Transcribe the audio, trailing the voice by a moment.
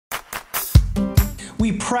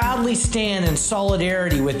We proudly stand in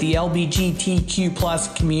solidarity with the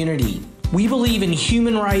LGBTQ+ community. We believe in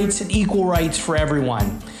human rights and equal rights for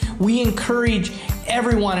everyone. We encourage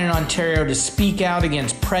everyone in Ontario to speak out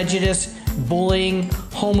against prejudice, bullying,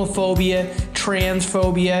 homophobia,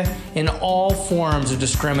 transphobia, and all forms of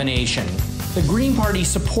discrimination. The Green Party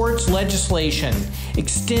supports legislation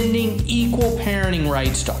extending equal parenting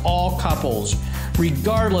rights to all couples,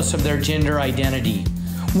 regardless of their gender identity.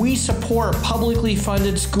 We support publicly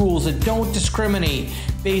funded schools that don't discriminate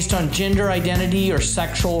based on gender identity or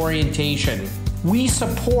sexual orientation. We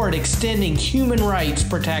support extending human rights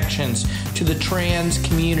protections to the trans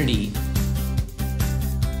community.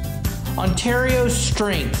 Ontario's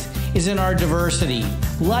strength is in our diversity.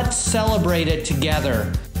 Let's celebrate it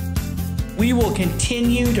together. We will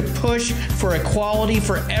continue to push for equality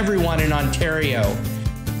for everyone in Ontario.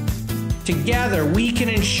 Together, we can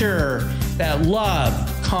ensure that love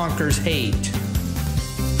conquers hate.